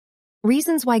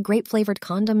Reasons why grape-flavored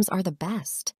condoms are the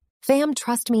best. Fam,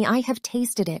 trust me, I have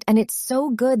tasted it, and it's so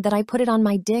good that I put it on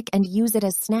my dick and use it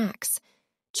as snacks.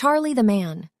 Charlie the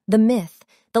man, the myth,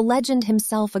 the legend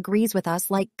himself agrees with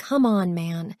us like, come on,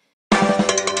 man.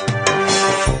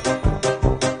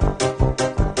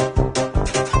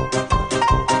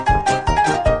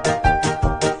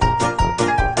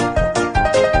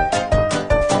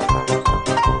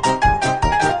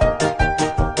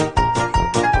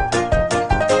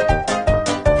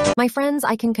 My friends,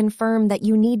 I can confirm that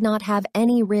you need not have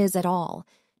any riz at all.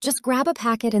 Just grab a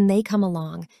packet and they come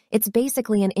along. It's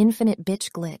basically an infinite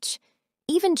bitch glitch.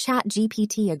 Even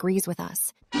ChatGPT agrees with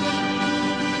us.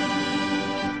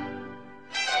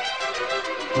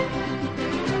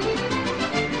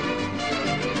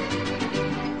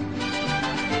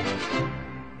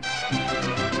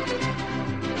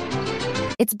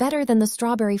 It's better than the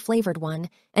strawberry-flavored one,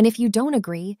 and if you don't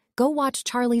agree, go watch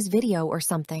Charlie's video or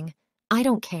something. I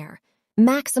don't care.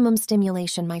 Maximum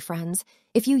stimulation, my friends.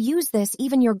 If you use this,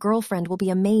 even your girlfriend will be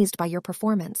amazed by your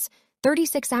performance.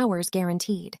 36 hours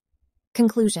guaranteed.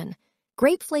 Conclusion: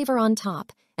 grape flavor on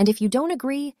top, and if you don't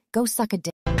agree, go suck a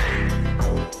dick.